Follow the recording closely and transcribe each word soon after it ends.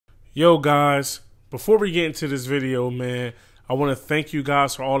Yo guys, before we get into this video, man, I want to thank you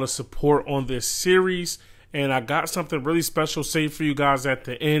guys for all the support on this series, and I got something really special saved for you guys at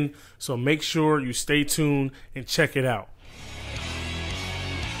the end, so make sure you stay tuned and check it out.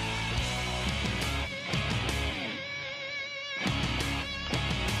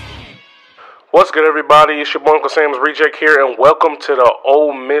 What's good, everybody? It's your boy UncleSamsReject here, and welcome to the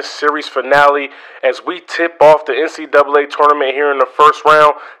Ole Miss series finale as we tip off the NCAA tournament here in the first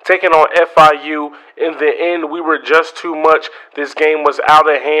round, taking on FIU. In the end, we were just too much. This game was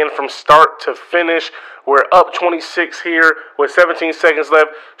out of hand from start to finish. We're up 26 here with 17 seconds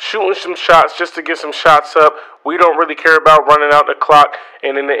left, shooting some shots just to get some shots up. We don't really care about running out the clock,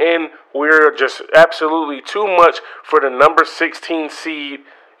 and in the end, we're just absolutely too much for the number 16 seed.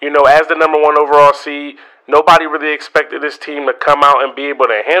 You know, as the number 1 overall seed, nobody really expected this team to come out and be able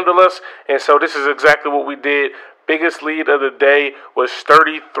to handle us. And so this is exactly what we did. Biggest lead of the day was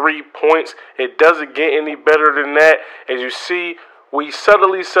 33 points. It doesn't get any better than that. As you see, we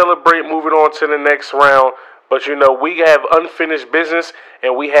subtly celebrate moving on to the next round. But, you know, we have unfinished business,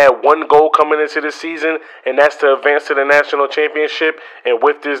 and we had one goal coming into the season, and that's to advance to the national championship. And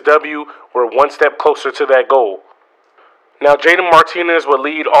with this W, we're one step closer to that goal. Now, Jaden Martinez would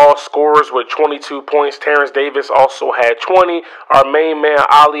lead all scorers with 22 points. Terrence Davis also had 20. Our main man,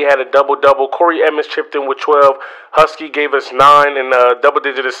 Ali, had a double-double. Corey Edmonds chipped in with 12. Husky gave us 9 and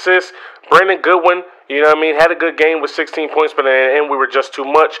double-digit assists. Brandon Goodwin, you know what I mean, had a good game with 16 points, but in the end, we were just too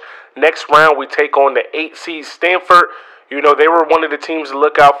much. Next round, we take on the 8 seed Stanford. You know, they were one of the teams to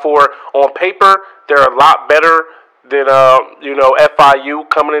look out for. On paper, they're a lot better than, FIU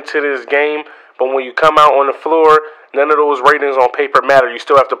coming into this game. But when you come out on the floor, none of those ratings on paper matter. You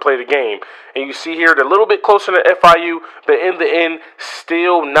still have to play the game. And you see here, they're a little bit closer to FIU, but in the end,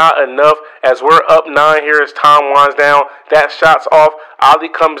 still not enough. As we're up 9 here as time winds down, that shot's off. Ali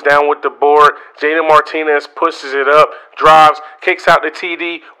comes down with the board. Jaden Martinez pushes it up, drives, kicks out the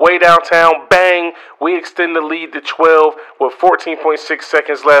TD, way downtown, bang. We extend the lead to 12 with 14.6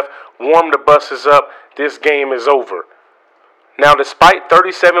 seconds left. Warm the buses up. This game is over. Now, despite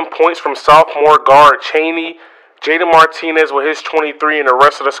 37 points from sophomore guard Chaney, Jaden Martinez with his 23 and the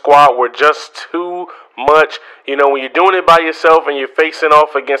rest of the squad were just too much. You know, when you're doing it by yourself and you're facing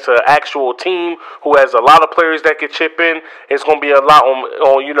off against an actual team who has a lot of players that could chip in, it's going to be a lot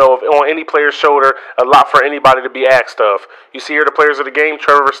on any player's shoulder, a lot for anybody to be asked of. You see here the players of the game: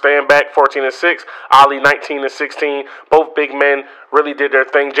 Trevor staying back, 14 and 6, Ali 19 and 16. Both big men really did their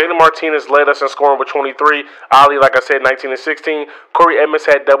thing. Jaden Martinez led us in scoring with 23. Ali, like I said, 19 and 16. Corey Edmonds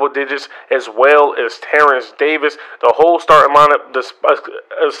had double digits, as well as Terrence Davis. The whole starting lineup,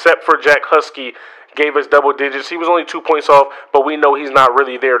 except for Jack Husky, gave us double digits. He was only 2 points off, but we know he's not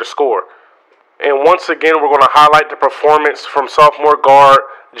really there to score. And once again, we're going to highlight the performance from sophomore guard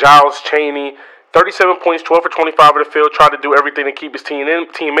Giles Chaney. 37 points, 12 for 25 in the field, tried to do everything to keep his team in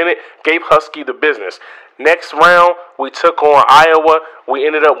it, gave Husky the business. Next round, we took on Iowa. We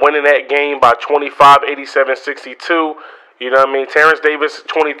ended up winning that game by 25, 87-62. You know what I mean? Terrence Davis,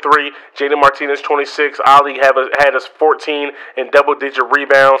 23. Jaden Martinez, 26. Ali had us 14 and double-digit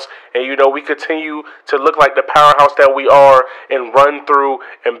rebounds. And, you know, we continue to look like the powerhouse that we are and run through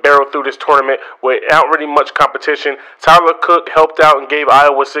and barrel through this tournament without really much competition. Tyler Cook helped out and gave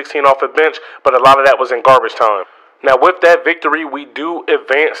Iowa 16 off the bench, but a lot of that was in garbage time. Now, with that victory, we do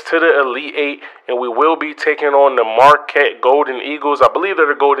advance to the Elite 8, and we will be taking on the Marquette Golden Eagles. I believe they're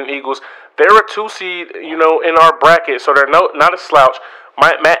the Golden Eagles. They're a 2 seed, you know, in our bracket, so they're not a slouch.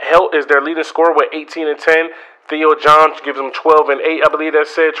 Matt Helt is their leading scorer with 18 and 10. Theo John gives them 12 and 8. I believe that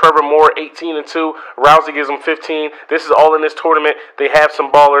said. Trevor Moore, 18 and 2. Rousey gives them 15. This is all in this tournament. They have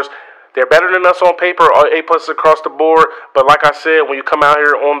some ballers. They're better than us on paper, A+ across the board. But like I said, when you come out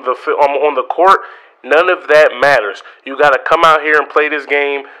here on the court, none of that matters. You got to come out here and play this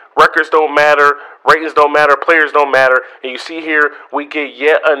game. Records don't matter. Ratings don't matter. Players don't matter. And you see here, we get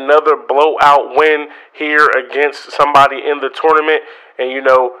yet another blowout win here against somebody in the tournament. And, you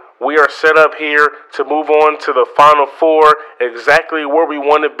know, we are set up here to move on to the Final Four, exactly where we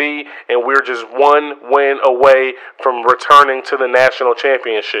want to be. And we're just one win away from returning to the national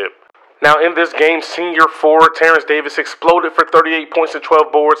championship. Now, in this game, senior forward Terrence Davis exploded for 38 points and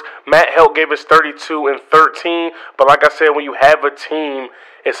 12 boards. Matt Helt gave us 32 and 13. But like I said, when you have a team,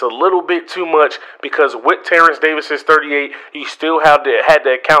 it's a little bit too much, because with Terrence Davis's 38, you still had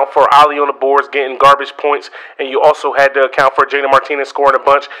to account for Ali on the boards getting garbage points, and you also had to account for Jaden Martinez scoring a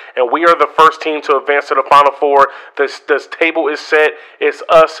bunch. And we are the first team to advance to the Final Four. This table is set. It's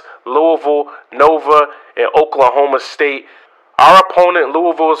us, Louisville, Nova, and Oklahoma State. Our opponent,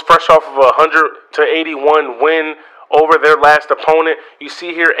 Louisville, is fresh off of a 100-81 win over their last opponent. You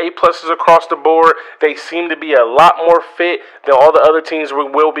see here A pluses across the board. They seem to be a lot more fit than all the other teams we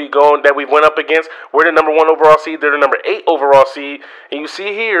will be going that we went up against. We're the number 1 overall seed. They're the number 8 overall seed. And you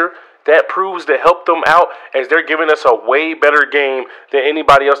see here, that proves to help them out as they're giving us a way better game than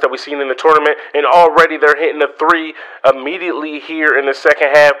anybody else that we've seen in the tournament. And already they're hitting a 3 immediately here in the second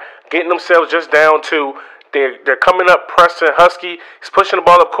half, getting themselves just down 2. They're coming up. Preston Husky, he's pushing the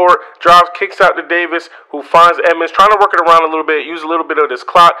ball up court, drives, kicks out to Davis, who finds Edmonds, trying to work it around a little bit, use a little bit of this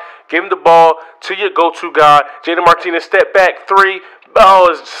clock, give him the ball to your go-to guy. Jaden Martinez, step back, 3,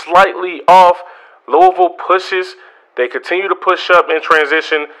 ball is slightly off. Louisville pushes. They continue to push up in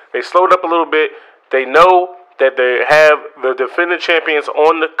transition. They slowed up a little bit. They know that they have the defending champions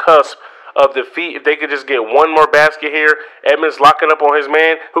on the cusp of defeat. If they could just get one more basket here, Edmonds locking up on his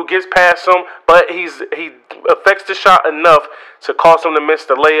man, who gets past him, but he affects the shot enough to cause him to miss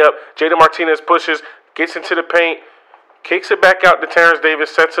the layup. Jaden Martinez pushes, gets into the paint, kicks it back out to Terrence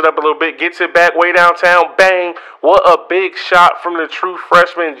Davis, sets it up a little bit, gets it back way downtown, bang! What a big shot from the true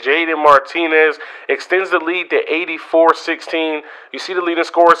freshman, Jaden Martinez. Extends the lead to 84-16. You see the leading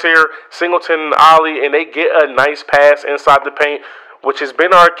scorers here, Singleton and Ollie, and they get a nice pass inside the paint, which has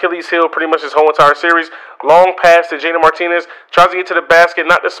been our Achilles heel pretty much this whole entire series. Long pass to Jaden Martinez, tries to get to the basket,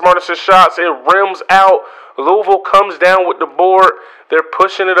 not the smartest of shots, it rims out. Louisville comes down with the board. They're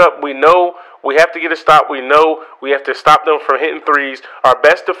pushing it up. We know we have to get a stop. We know we have to stop them from hitting threes. Our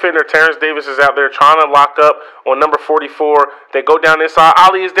best defender, Terrence Davis, is out there trying to lock up on number 44. They go down inside.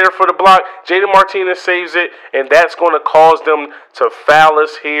 Ali is there for the block. Jaden Martinez saves it, and that's going to cause them to foul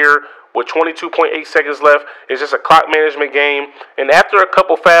us here with 22.8 seconds left. It's just a clock management game. And after a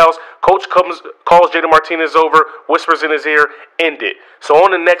couple fouls, coach calls Jaden Martinez over, whispers in his ear, end it. So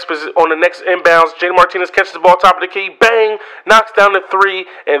on the next inbounds, Jaden Martinez catches the ball top of the key, bang, knocks down the 3,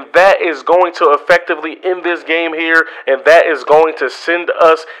 and that is going to effectively end this game here, and that is going to send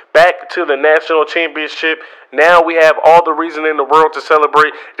us back to the national championship. Now we have all the reason in the world to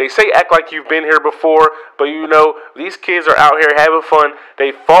celebrate. They say act like you've been here before, but you know, these kids are out here having fun.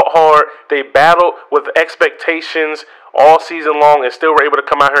 They fought hard. They battled with expectations all season long and still were able to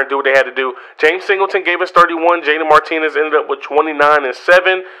come out here and do what they had to do. James Singleton gave us 31. Jaden Martinez ended up with 29 and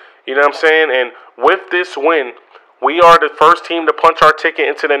 7. You know what I'm saying? And with this win, we are the first team to punch our ticket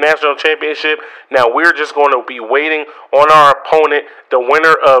into the national championship. Now we're just going to be waiting on our opponent, the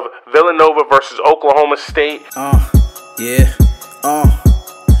winner of Villanova versus Oklahoma State.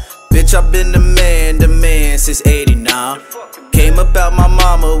 Bitch, I've been the man since 89. Came up out my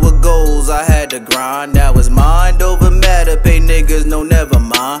mama with goals, I had to grind. That was mind over matter, pay niggas, no never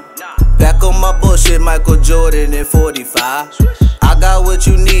mind. Back on my bullshit, Michael Jordan in 45. I got what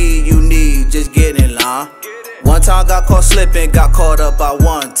you need, just get in line. One time got caught slipping, got caught up by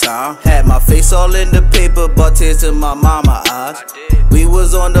one time. Had my face all in the paper, brought tears to my mama eyes. We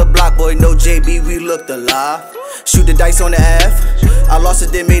was on the block, boy, no JB, we looked alive. Shoot the dice on the half, I lost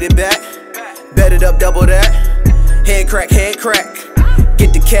it, then made it back. Bet it up, double that. Head crack,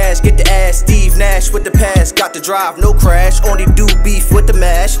 get the cash, get the ass. Steve Nash with the pass, got the drive, no crash. Only do beef with the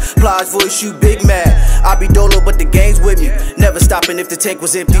mash. Plies voice, you big mad. I be dolo, but the gang's with me. Never stopping if the tank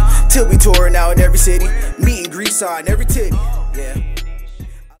was empty. Till we touring out in every city. Meet and greet sign every titty. Yeah.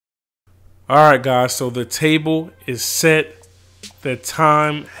 Alright guys, so the table is set. The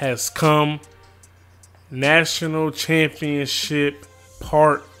time has come. National Championship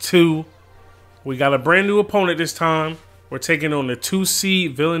Part 2. We got a brand new opponent this time. We're taking on the 2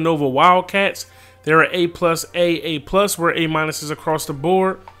 seed Villanova Wildcats. They're an A+, we're A- is across the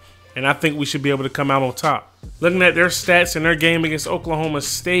board. And I think we should be able to come out on top. Looking at their stats in their game against Oklahoma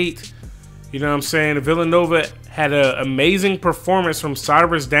State, you know what I'm saying? Villanova had an amazing performance from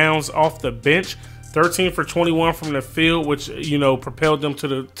Cyrus Downs off the bench. 13 for 21 from the field, which, you know, propelled them to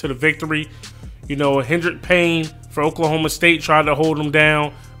the victory. You know, Hendrick Payne for Oklahoma State tried to hold them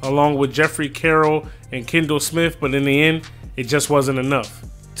down, along with Jeffrey Carroll and Kendall Smith, but in the end, it just wasn't enough.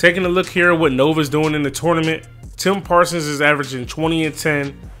 Taking a look here at what Nova's doing in the tournament, Tim Parsons is averaging 20 and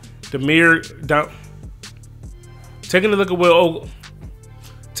 10. Taking a look at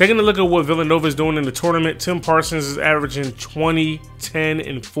what Villanova is doing in the tournament, Tim Parsons is averaging 20, 10,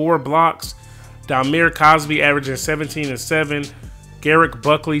 and 4 blocks. Damir Cosby averaging 17 and 7. Garrick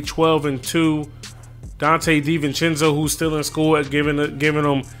Buckley 12 and 2. Dante DiVincenzo, who's still in school, giving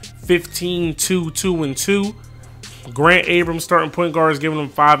them 15, 2, 2, and 2. Grant Abrams, starting point guard, is giving them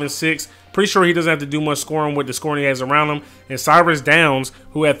 5 and 6. Pretty sure he doesn't have to do much scoring with the scoring he has around him. And Cyrus Downs,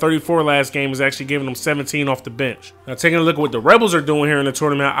 who had 34 last game, is actually giving them 17 off the bench. Now, taking a look at what the Rebels are doing here in the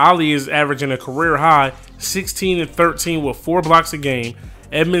tournament, Ali is averaging a career high 16 and 13 with 4 blocks a game.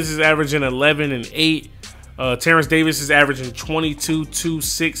 Edmonds is averaging 11 and 8. Terrence Davis is averaging 22, 2,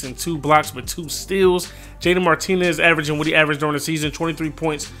 6, and 2 blocks with 2 steals. Jaden Martinez averaging what he averaged during the season, 23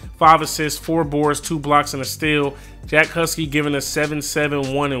 points, 5 assists, 4 boards, 2 blocks, and a steal. Jack Husky giving us 7,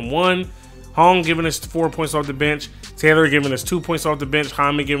 7, 1, and 1. Hong giving us 4 points off the bench. Taylor giving us 2 points off the bench.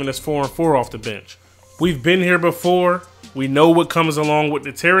 Hyman giving us 4 and 4 off the bench. We've been here before. We know what comes along with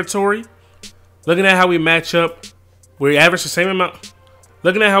the territory. Looking at how we match up, we average the same amount.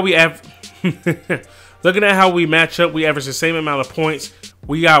 Looking at how we Looking at how we match up, we average the same amount of points.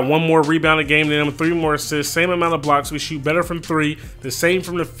 We got 1 more rebound a game than them, 3 more assists, same amount of blocks. We shoot better from 3, the same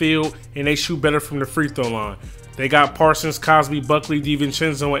from the field, and they shoot better from the free throw line. They got Parsons, Cosby, Buckley,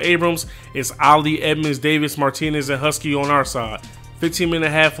 DiVincenzo, and Abrams. It's Ali, Edmonds, Davis, Martinez, and Husky on our side.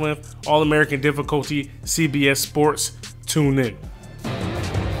 15-minute half length, All-American difficulty, CBS Sports. Tune in.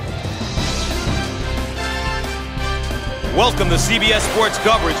 Welcome to CBS Sports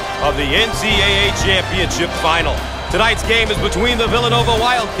coverage of the NCAA Championship Final. Tonight's game is between the Villanova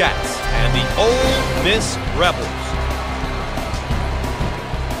Wildcats and the Ole Miss Rebels.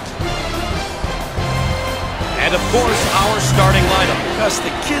 And of course, our starting lineup. Gus,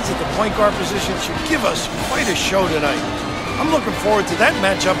 the kids at the point guard position should give us quite a show tonight. I'm looking forward to that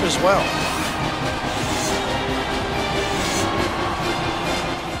matchup as well.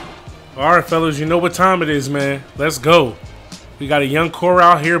 All right, fellas, you know what time it is, man. Let's go. We got a young core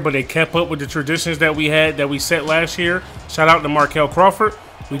out here, but they kept up with the traditions that we set last year. Shout out to Markel Crawford.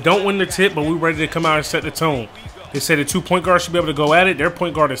 We don't win the tip, but we're ready to come out and set the tone. They said the 2 point guards should be able to go at it. Their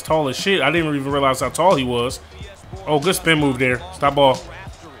point guard is tall as shit. I didn't even realize how tall he was. Oh, good spin move there. Stop ball.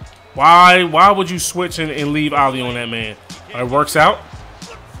 Why would you switch and leave Ali on that man? All right, works out.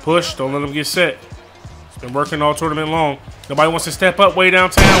 Push. Don't let him get set. It's been working all tournament long. Nobody wants to step up way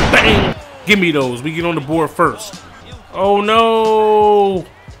downtown. Bang! Give me those. We get on the board first. Oh, no.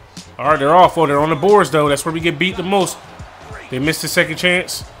 All right, they're off. Oh, they're on the boards, though. That's where we get beat the most. They missed the second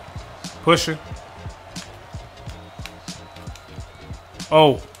chance. Pushing.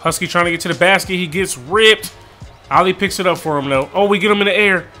 Oh, Husky trying to get to the basket. He gets ripped. Ali picks it up for him, though. Oh, we get him in the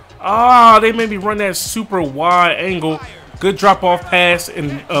air. Ah, they made me run that super wide angle. Good drop-off pass,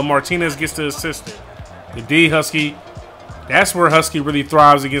 and Martinez gets the assist. Good D, Husky. That's where Husky really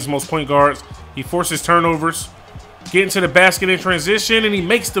thrives against most point guards. He forces turnovers, get into the basket in transition, and he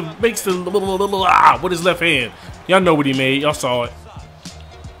makes the with his left hand. Y'all know what he made. Y'all saw it.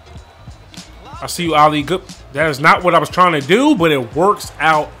 I see you, Ali. Good. That is not what I was trying to do, but it works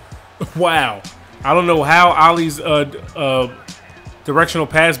out. Wow. I don't know how Ali's directional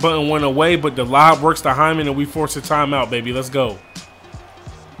pass button went away, but the lob works to Hyman, and we force a timeout, baby. Let's go.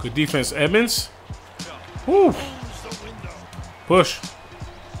 Good defense, Edmonds. Woo. Push.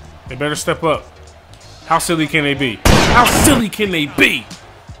 They better step up. How silly can they be? How silly can they be?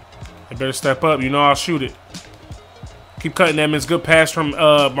 They better step up. You know I'll shoot it. Keep cutting Edmonds. Good pass from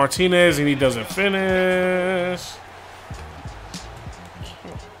Martinez, and he doesn't finish.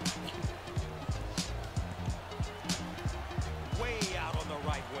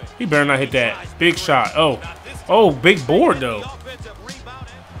 He better not hit that. Big shot. Oh, big board, though.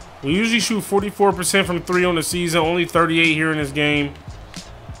 We usually shoot 44% from 3 on the season. Only 38 here in this game.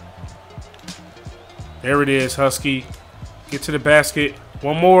 There it is, Husky. Get to the basket.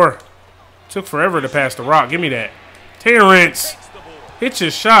 One more. Took forever to pass the rock. Give me that. Terrence. Hit your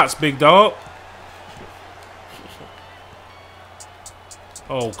shots, big dog.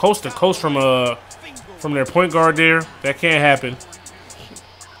 Oh, coast to coast from their point guard there. That can't happen.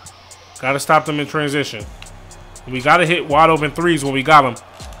 Got to stop them in transition. We got to hit wide open threes when we got them.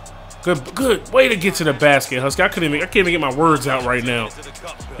 Good way to get to the basket, Husky. I can't even get my words out right now.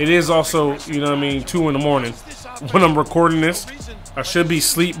 It is also, you know what I mean, 2 in the morning when I'm recording this. I should be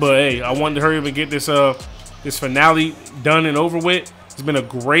asleep, but hey, I wanted to hurry up and get this this finale done and over with. It's been a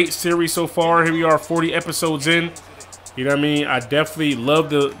great series so far. Here we are, 40 episodes in. You know what I mean? I definitely love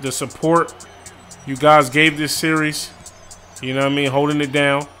the support you guys gave this series. You know what I mean? Holding it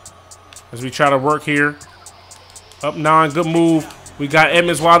down as we try to work here. Up 9, good move. We got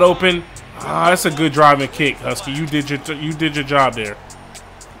Edmonds wide open. Ah, that's a good driving kick, Husky. You did your job there.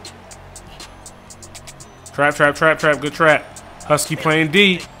 Trap. Good trap. Husky playing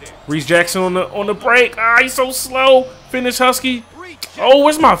D. Reese Jackson on the break. Ah, he's so slow. Finish, Husky. Oh,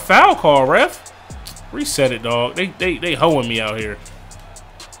 where's my foul call, ref? Reset it, dog. They hoeing me out here.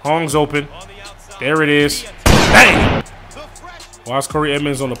 Hong's open. There it is. Bang! Watch Corey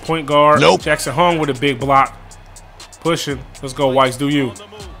Edmonds on the point guard. Nope. Jackson Hong with a big block. Pushing. Let's go, Weiss. Do you.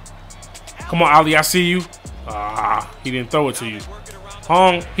 Come on, Ali. I see you. Ah, he didn't throw it to you.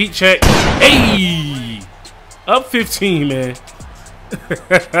 Hong, heat check. Hey! Up 15, man.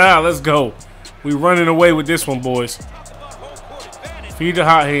 Let's go. We running away with this one, boys. Feed the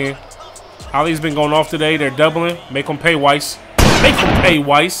hot hand. Ollie's been going off today. They're doubling. Make them pay Weiss. Make them pay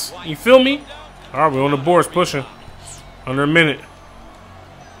Weiss. You feel me? All right, we're on the boards pushing. Under a minute.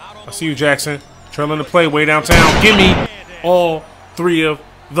 I see you, Jackson. Trailing the play way downtown. Give me all 3 of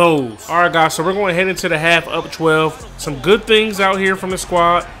those. All right, guys, so we're going to head into the half up 12. Some good things out here from the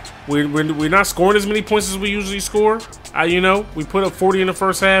squad. We're not scoring as many points as we usually score. You know, we put up 40 in the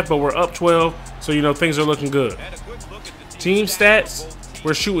first half, but we're up 12, so, you know, things are looking good. Team stats,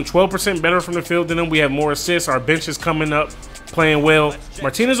 we're shooting 12% better from the field than them. We have more assists. Our bench is coming up, playing well.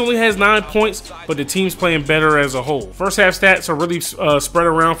 Martinez only has 9 points, but the team's playing better as a whole. First half stats are really spread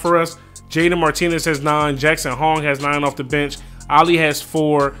around for us. Jaden Martinez has 9. Jackson Hong has 9 off the bench. Ali has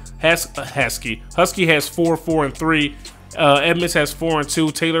 4. Husky has 4, 4, and 3. Edmonds has 4 and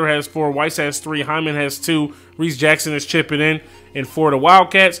 2. Taylor has 4. Weiss has 3. Hyman has 2. Reese Jackson is chipping in. And for the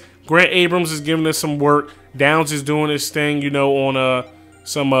Wildcats, Grant Abrams is giving us some work. Downs is doing his thing, you know, on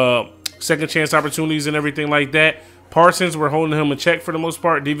some second chance opportunities and everything like that. Parsons, we're holding him in check for the most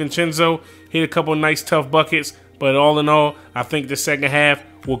part. DiVincenzo hit a couple nice tough buckets. But all in all, I think the second half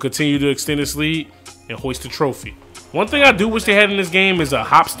will continue to extend this lead and hoist the trophy. One thing I do wish they had in this game is a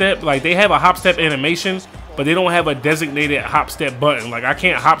hop step. Like, they have a hop step animation, but they don't have a designated hop step button. Like, I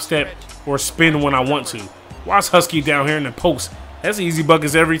can't hop step or spin when I want to. Watch Husky down here in the post. That's easy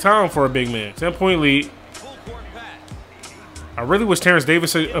buckets every time for a big man. 10-point lead. I really wish Terrence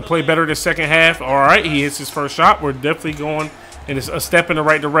Davis would play better this second half. All right, he hits his first shot. We're definitely going in a step in the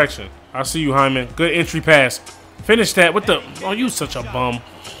right direction. I see you, Hyman. Good entry pass. Finish that. What the? Oh, you such a bum.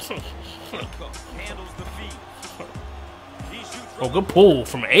 Oh, good pull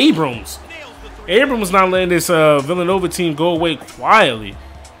from Abrams. Abrams not letting this Villanova team go away quietly.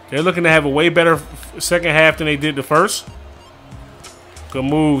 They're looking to have a way better second half than they did the first. Good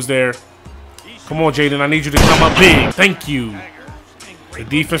moves there. Come on, Jaden. I need you to come up big. Thank you. The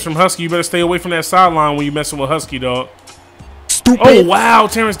defense from Husky. You better stay away from that sideline when you're messing with Husky, dog. Stupid. Oh, wow.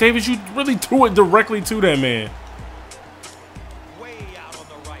 Terrence Davis, you really threw it directly to that man.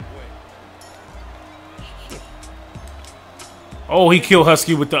 Oh, he killed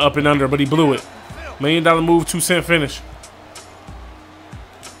Husky with the up and under, but he blew it. $1 million move, 2-cent finish.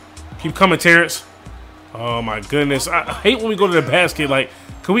 Keep coming, Terrence. Oh, my goodness. I hate when we go to the basket. Like,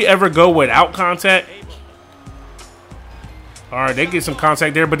 can we ever go without contact? All right, they get some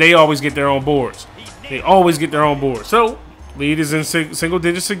contact there, but they always get their own boards. They always get their own boards. So, lead is in single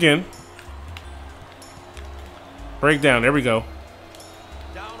digits again. Breakdown. There we go.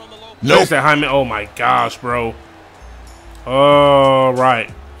 Nope. There's that Hyman. Oh, my gosh, bro. All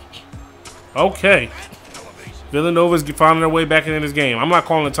right. Okay. Villanova's finding their way back in this game. I'm not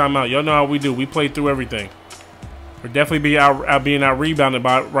calling a timeout. Y'all know how we do. We play through everything. We're definitely being out rebounded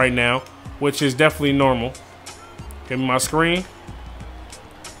by right now, which is definitely normal. Give me my screen.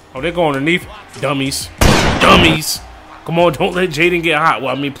 Oh, they're going underneath. Dummies. Dummies. Come on, don't let Jaden get hot.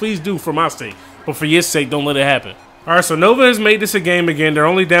 Well, I mean, please do for my sake. But for your sake, don't let it happen. All right, so Nova has made this a game again. They're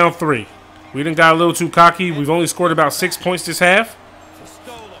only down 3. We done got a little too cocky. We've only scored about 6 points this half.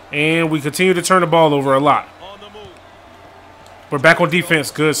 And we continue to turn the ball over a lot. We're back on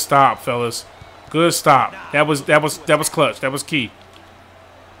defense. Good stop, fellas. Good stop. That was clutch. That was key.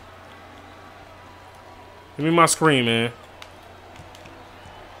 Give me my screen, man.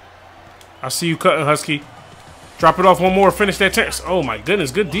 I see you cutting, Husky. Drop it off one more. Finish that text. Oh, my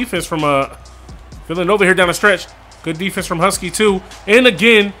goodness. Good defense from Villanova here down the stretch. Good defense from Husky, too. And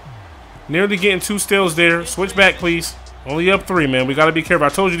again, nearly getting 2 steals there. Switch back, please. Only up 3, man. We got to be careful. I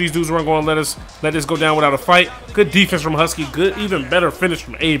told you these dudes weren't going to let this go down without a fight. Good defense from Husky. Good, even better finish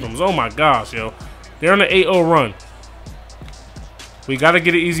from Abrams. Oh, my gosh, yo. They're on an 8-0 run. We got to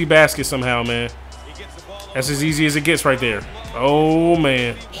get an easy basket somehow, man. That's as easy as it gets right there. Oh,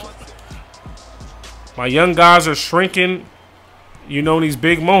 man. My young guys are shrinking, you know, in these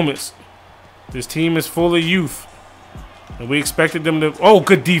big moments. This team is full of youth. And we expected them to... Oh,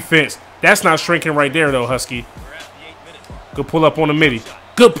 good defense. That's not shrinking right there, though, Husky. Good pull up on the midi.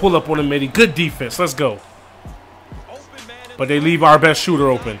 Good pull up on the midi. Good defense. Let's go. But they leave our best shooter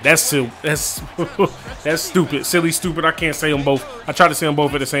open. That's stupid. Silly, stupid. I can't say them both. I tried to say them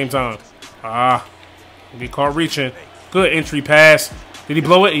both at the same time. Get caught reaching. Good entry pass. Did he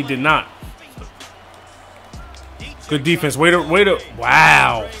blow it? He did not. Good defense.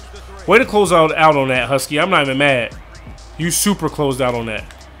 Wow. Way to close out on that, Husky. I'm not even mad. You super closed out on that.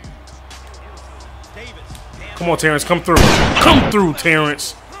 Come on, Terrence. Come through. Come through,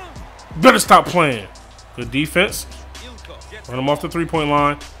 Terrence. Better stop playing. Good defense. Run them off the 3-point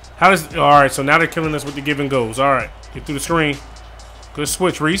line. All right, so now they're killing us with the give and goes. All right. Get through the screen. Good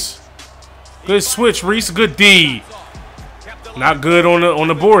switch, Reese. Good switch, Reese. Good D. Not good on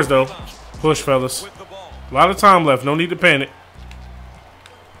the boards though. Push, fellas. A lot of time left. No need to panic.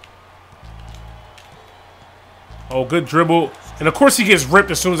 Oh, good dribble. And of course he gets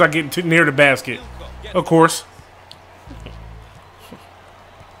ripped as soon as I get near the basket. Of course.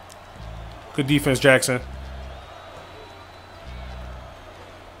 Good defense, Jackson.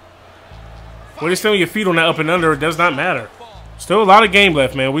 When you're still on your feet on that up and under, it does not matter. Still a lot of game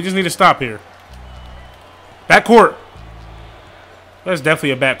left, man. We just need to stop here. Backcourt. That's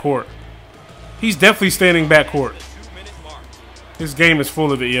definitely a backcourt. He's definitely standing backcourt. This game is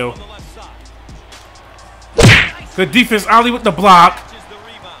full of it, yo. Good defense. Ollie with the block.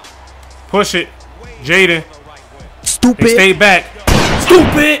 Push it. Jaden. Stupid. They stayed back.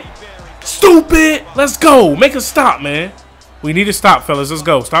 Stupid. Stupid. Let's go. Make a stop, man. We need to stop, fellas. Let's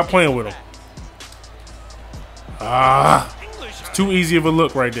go. Stop playing with him. Ah. It's too easy of a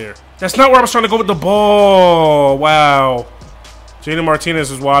look right there. That's not where I was trying to go with the ball. Wow. Jaden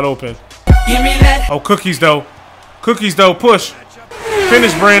Martinez is wide open. Give me that. Oh, cookies, though. Cookies, though. Push.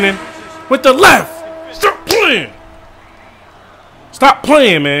 Finish, Brandon. With the left. Stop playing. Stop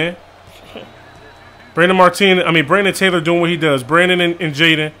playing, man. Brandon Taylor doing what he does. Brandon and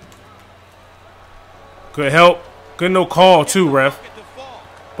Jaden. Good help. Good no call, too, ref.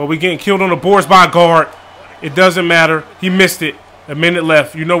 But we getting killed on the boards by a guard. It doesn't matter. He missed it. A minute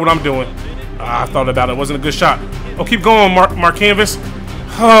left. You know what I'm doing. I thought about it. It wasn't a good shot. Oh, keep going, Mark Canvas.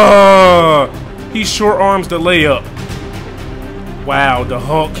 He short arms the layup. Wow, the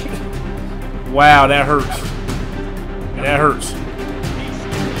hook. Wow, that hurts. That hurts.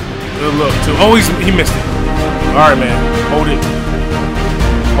 Good look, too. Oh, he missed it. All right, man. Hold it.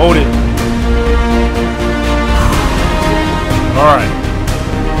 Hold it. All right.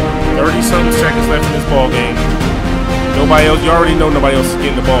 30-something seconds left in this ball game. Nobody else. You already know nobody else is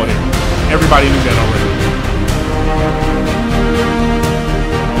getting the ball here. Everybody knew that already.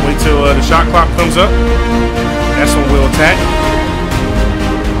 Wait till the shot clock comes up. That's when we'll attack.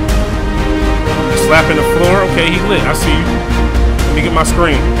 Slapping the floor. Okay, he lit. I see you. Let me get my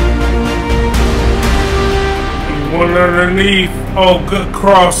screen. One underneath. Oh, good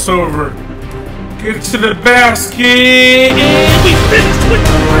crossover. Get to the basket. And we finished with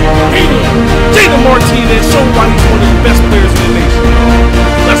the Jaden Martinez. Showing why he's one of the best players in the nation.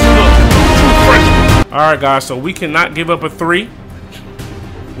 Let's go. All right, guys. So we cannot give up a three.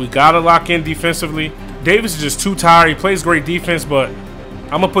 We got to lock in defensively. Davis is just too tired. He plays great defense, but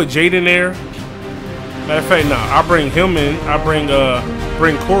I'm going to put Jaden there. Matter of fact, nah, I'll bring him in. I'll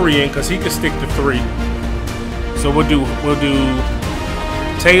bring Corey in because he can stick to three. So we'll do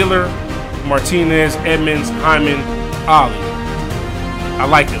Taylor, Martinez, Edmonds, Hyman, Ollie. I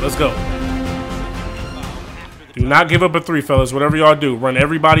like it. Let's go. Do not give up a three, fellas. Whatever y'all do, run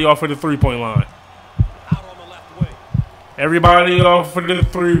everybody off of the three-point line. Everybody off of the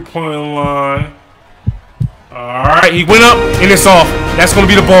three-point line. All right, he went up and it's off. That's going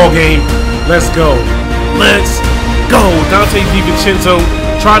to be the ball game. Let's go. Let's go. Dante DiVincenzo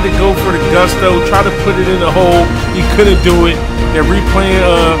tried to go for the gusto, tried to put it in the hole. He couldn't do it. They're replaying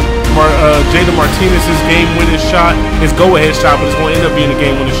Jaden Martinez's game-winning shot, his go-ahead shot, but it's going to end up being a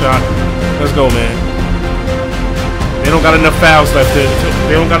game-winning shot. Let's go, man. They don't got enough fouls left.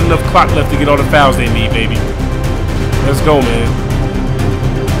 They don't got enough clock left to get all the fouls they need, baby. Let's go, man.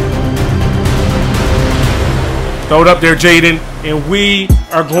 Throw it up there, Jaden, and we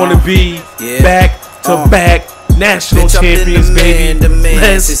are going to be back-to-back national champions, baby.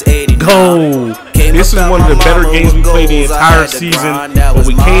 Let's go. This is one of the better games we played the entire season. But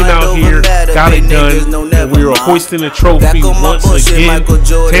we came out here, got it done, and we were hoisting the trophy once again.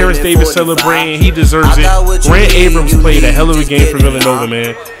 Terrence Davis celebrating. He deserves it. Grant Abrams played a hell of a game for Villanova,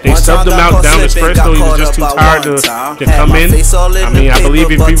 man. They subbed him out down the stretch, though he was just too tired to come in. I mean, I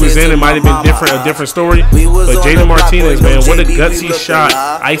believe if he was in, it might have been a different story. But Jaden Martinez, man, what a gutsy shot.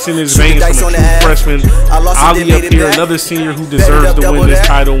 Ice in his veins from a true freshman. Ollie up here, another senior who deserves to win this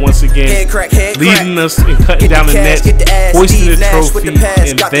title once again. Leading us and cutting down the net, hoisting the trophy, and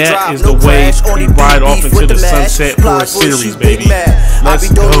that is the way we ride off into the sunset for a series, baby.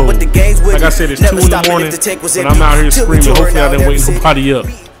 Let's go. Like I said, it's 2 in the morning, and I'm out here screaming. Hopefully I didn't wake nobody up.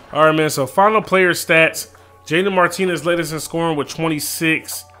 All right, man, so final player stats. Jaden Martinez led us in scoring with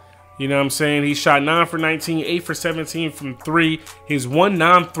 26. You know what I'm saying? He shot 9 for 19, 8 for 17 from 3. His 1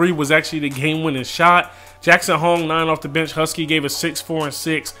 9-3 was actually the game-winning shot. Jackson Hong, 9 off the bench. Husky gave us 6, 4, and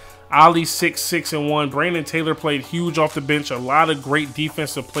 6. Ollie 6, 6, and 1. Brandon Taylor played huge off the bench. A lot of great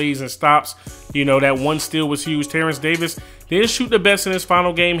defensive plays and stops. You know, that one steal was huge. Terrence Davis didn't shoot the best in his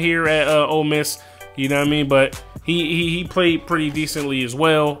final game here at Ole Miss. You know what I mean? But he played pretty decently as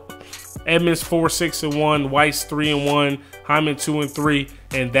well. Edmonds 4-6-1, Weiss 3-1, Hyman 2-3,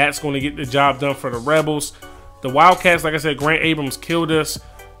 and that's going to get the job done for the Rebels. The Wildcats, like I said, Grant Abrams killed us.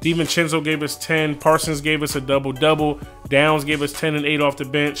 DiVincenzo gave us 10. Parsons gave us a double-double. Downs gave us 10 and 8 off the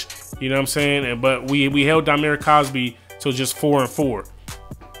bench. You know what I'm saying? But we held Dymere Cosby to just 4 and 4.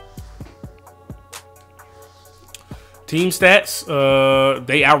 Team stats,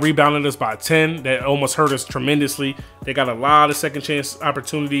 they out-rebounded us by 10. That almost hurt us tremendously. They got a lot of second-chance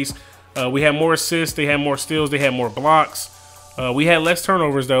opportunities. We had more assists. They had more steals. They had more blocks. We had less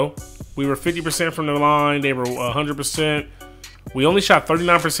turnovers, though. We were 50% from the line. They were 100%. We only shot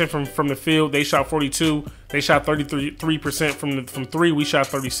 39% from the field. They shot 42. They shot 33% from 3. We shot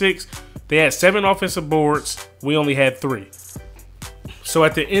 36. They had 7 offensive boards. We only had 3. So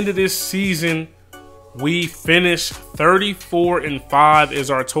at the end of this season, we finished 34-5 is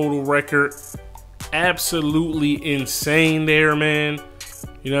our total record. Absolutely insane there, man.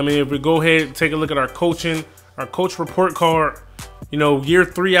 You know what I mean? If we go ahead and take a look at our coaching, our coach report card, you know, year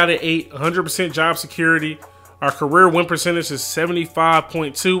 3 out of 8, 100% job security. Our career win percentage is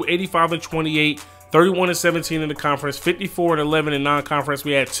 75.2, 85-28, 31-17 in the conference, 54-11 in non-conference.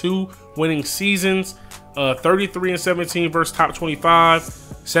 We had 2 winning seasons, 33-17 versus top 25,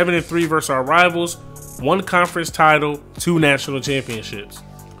 7-3 versus our rivals, 1 conference title, 2 national championships.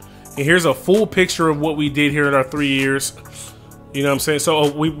 And here's a full picture of what we did here in our 3 years. You know what I'm saying?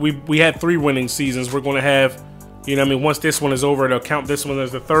 So we had 3 winning seasons. We're going to have, you know what I mean, once this one is over, they'll count this one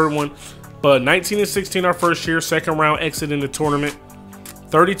as the 3rd one. But 19-16 our first year, 2nd round exit in the tournament.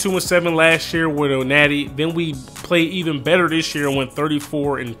 32-7 last year with a natty. Then we played even better this year and went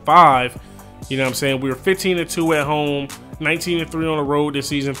 34-5. You know what I'm saying? We were 15-2 at home, 19-3 on the road this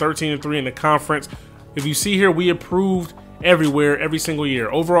season, 13-3 in the conference. If you see here, we improved everywhere, every single year.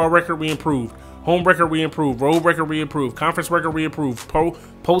 Overall record, we improved. Home record, we improved. Road record, we improved. Conference record, we improved.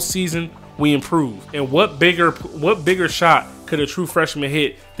 Postseason, we improved. And what bigger shot could a true freshman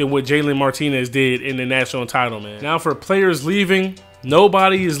hit than what Jalen Martinez did in the national title, man? Now for players leaving,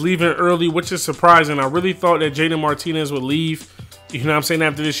 nobody is leaving early, which is surprising. I really thought that Jalen Martinez would leave. You know what I'm saying?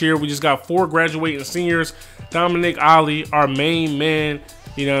 After this year, we just got 4 graduating seniors. Dominic Ali, our main man,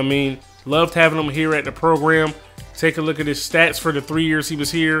 you know what I mean? Loved having him here at the program. Take a look at his stats for the 3 years he was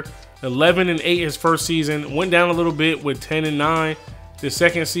here. 11-8 his first season. Went down a little bit with 10-9 the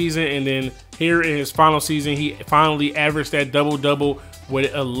second season. And then here in his final season, he finally averaged that double-double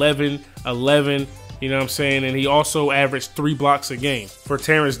with 11-11. You know what I'm saying? And he also averaged 3 blocks a game. For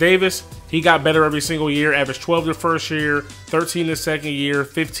Terrence Davis, he got better every single year. Averaged 12 the first year, 13 the second year,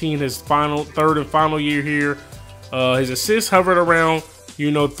 15 his third and final year here. His assists hovered around,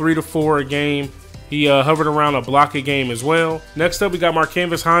 you know, 3 to 4 a game. He hovered around a block a game as well. Next up, we got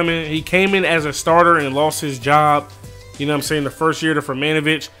Marcanvis Hyman. He came in as a starter and lost his job. You know what I'm saying? The first year to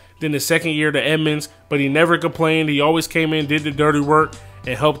Fermanovich, then the second year to Edmonds, but he never complained. He always came in, did the dirty work,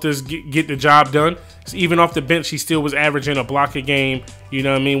 and helped us get the job done. So even off the bench, he still was averaging a block a game, you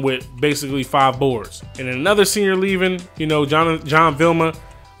know what I mean, with basically 5 boards. And another senior leaving, you know, John Vilma.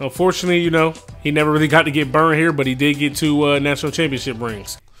 Unfortunately, you know, he never really got to get burned here, but he did get 2 national championship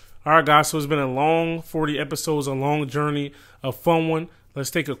rings. All right, guys, so it's been a long 40 episodes, a long journey, a fun one. Let's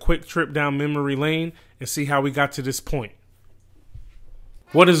take a quick trip down memory lane and see how we got to this point.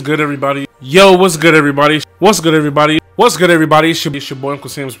 What is good, everybody? Yo, what's good, everybody? What's good, everybody? What's good, everybody? It's your boy, Uncle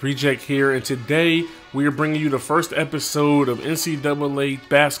Sam's Reject here, and today we are bringing you the first episode of NCAA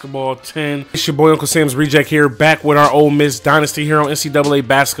Basketball 10. It's your boy, Uncle Sam's Reject here, back with our Ole Miss Dynasty here on NCAA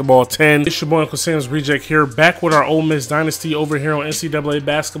Basketball 10. It's your boy, Uncle Sam's Reject here, back with our Ole Miss Dynasty over here on NCAA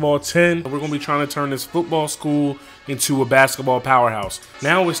Basketball 10. We're going to be trying to turn this football school into a basketball powerhouse.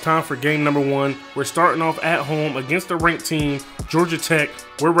 Now it's time for game number 1. We're starting off at home against the ranked team, Georgia Tech.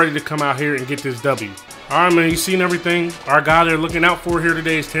 We're ready to come out here and get this W. All right, man, you seen everything. Our guy they're looking out for here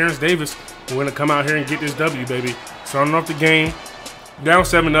today is Terrence Davis. We're going to come out here and get this W, baby. Starting off the game, down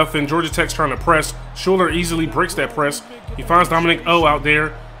 7-0. Georgia Tech's trying to press. Schuler easily breaks that press. He finds Dominic O out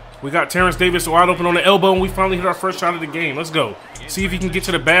there. We got Terrence Davis wide open on the elbow, and we finally hit our first shot of the game. Let's go. See if he can get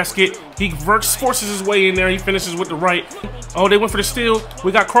to the basket. He forces his way in there. He finishes with the right. Oh, they went for the steal.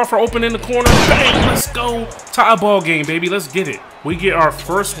 We got Crawford open in the corner. Bang, let's go. Tie ball game, baby. Let's get it. We get our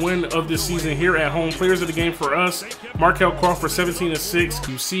first win of the season here at home. Players of the game for us, Markel Crawford, 17-6.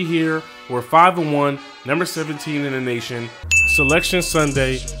 You see here, we're 5-1, number 17 in the nation. Selection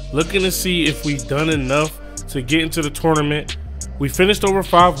Sunday, looking to see if we've done enough to get into the tournament. We finished over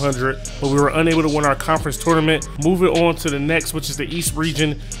 500, but we were unable to win our conference tournament. Moving on to the next, which is the East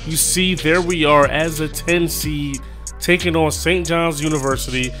region. You see, there we are as a 10 seed, taking on St. John's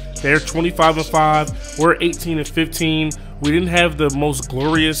University. They're 25-5. We're 18-15. We didn't have the most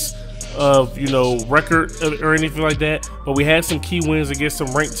glorious of, you know, record or anything like that, but we had some key wins against some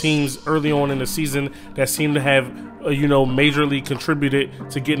ranked teams early on in the season that seemed to have, you know, majorly contributed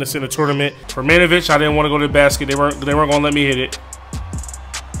to getting us in the tournament. For Manovich, I didn't want to go to the basket. They weren't going to let me hit it.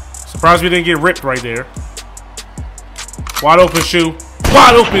 Surprised we didn't get ripped right there. Wide open shoe.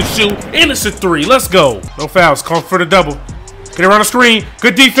 Wide open shoe. Innocent three. Let's go. No fouls. Call for the double. Get around the screen.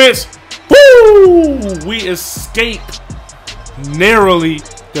 Good defense. Woo! We escape narrowly.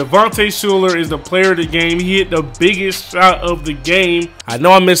 Devontae Shuler is the player of the game. He hit the biggest shot of the game. I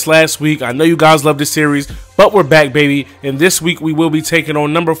know I missed last week. I know you guys love this series, but we're back, baby. And this week we will be taking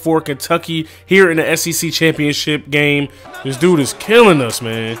on number 4 Kentucky here in the SEC championship game. This dude is killing us,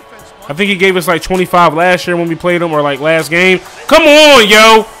 man. I think he gave us like 25 last year when we played him, or like last game. Come on,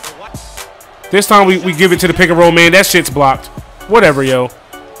 yo. This time we give it to the pick and roll, man. That shit's blocked. Whatever, yo.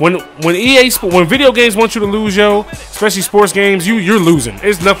 When video games want you to lose, yo, especially sports games, you're losing.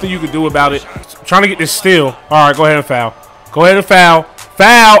 There's nothing you can do about it. I'm trying to get this steal. All right, go ahead and foul. Go ahead and foul.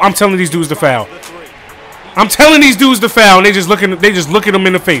 Foul. I'm telling these dudes to foul. I'm telling these dudes to foul, and they just look at them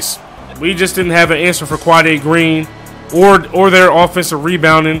in the face. We just didn't have an answer for Quade Green or their offensive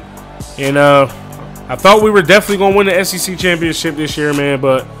rebounding. And I thought we were definitely going to win the SEC championship this year, man,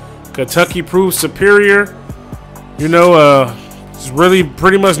 but Kentucky proved superior. You know, it's really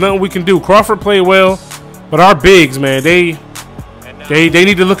pretty much nothing we can do. Crawford played well, but our bigs, man, they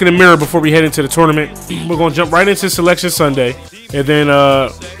need to look in the mirror before we head into the tournament. We're going to jump right into Selection Sunday. And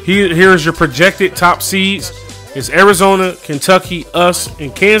then here's your projected top seeds. It's Arizona, Kentucky, us,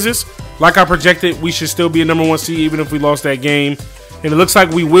 and Kansas. Like I projected, we should still be a number 1 seed even if we lost that game. And it looks like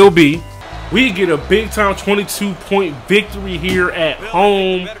we will be. We get a big-time 22-point victory here at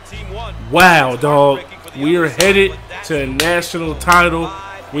home. Wow, dog. We are headed to a national title.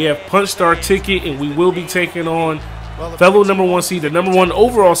 We have punched our ticket, and we will be taking on fellow number 1 seed, the number 1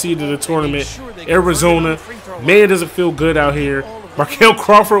 overall seed of the tournament, Arizona. Man, does it feel good out here. Markel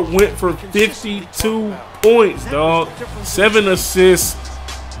Crawford went for 52 points, dog. 7 assists.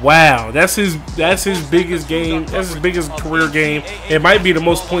 Wow, that's his biggest game. That's his biggest career game. It might be the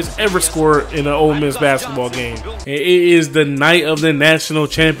most points ever scored in an Ole Miss basketball game. And it is the night of the national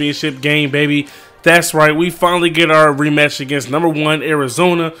championship game, baby. That's right. We finally get our rematch against number 1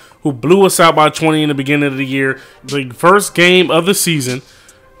 Arizona, who blew us out by 20 in the beginning of the year. The first game of the season.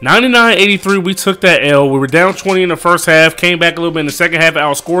 99-83, we took that L. We were down 20 in the first half, came back a little bit in the second half,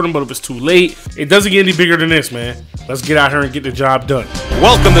 outscored them, but it was too late. It doesn't get any bigger than this, man. Let's get out here and get the job done.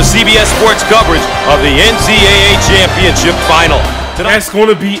 Welcome to CBS Sports coverage of the NCAA Championship Final. That's going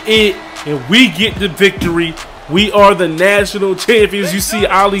to be it, and we get the victory. We are the national champions. You see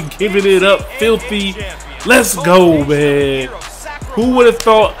Ali giving it up filthy. Let's go, man. Who would have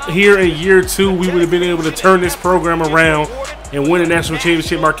thought here in year 2 we would have been able to turn this program around and win a national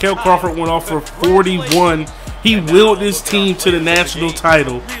championship? Markel Crawford went off for 41. He willed this team to the national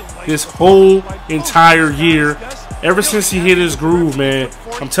title this whole entire year. Ever since he hit his groove, man,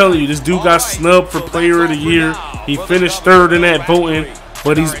 I'm telling you, this dude got snubbed for player of the year. He finished 3rd in that voting,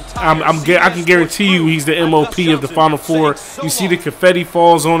 but I can guarantee you he's the MOP of the Final Four. You see the confetti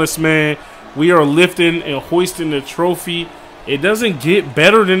falls on us, man. We are lifting and hoisting the trophy. It doesn't get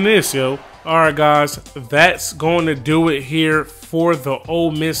better than this, yo. All right, guys, that's going to do it here for the Ole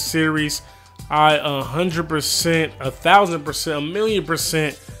Miss series. I 100%, 1,000%,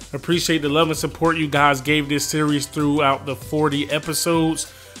 1,000,000% appreciate the love and support you guys gave this series throughout the 40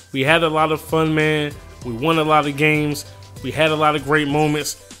 episodes. We had a lot of fun, man. We won a lot of games. We had a lot of great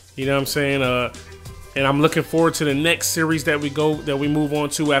moments. You know what I'm saying? And I'm looking forward to the next series that we move on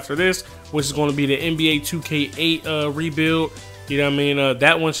to after this, which is going to be the NBA 2K8 rebuild. You know what I mean?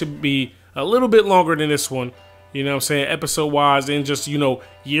 That one should be a little bit longer than this one. You know what I'm saying? Episode-wise and just, you know,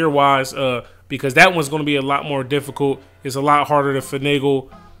 year-wise, because that one's going to be a lot more difficult. It's a lot harder to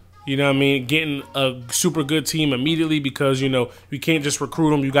finagle, you know what I mean, getting a super good team immediately because, you know, you can't just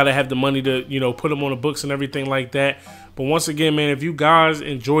recruit them. You got to have the money to, you know, put them on the books and everything like that. But once again, man, if you guys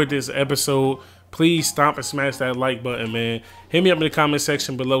enjoyed this episode, please stop and smash that like button, man. Hit me up in the comment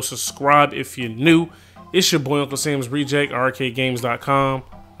section below. Subscribe if you're new. It's your boy, Uncle Sam's Reject, arcadegames.com.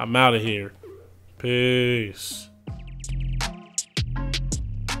 I'm out of here. Peace.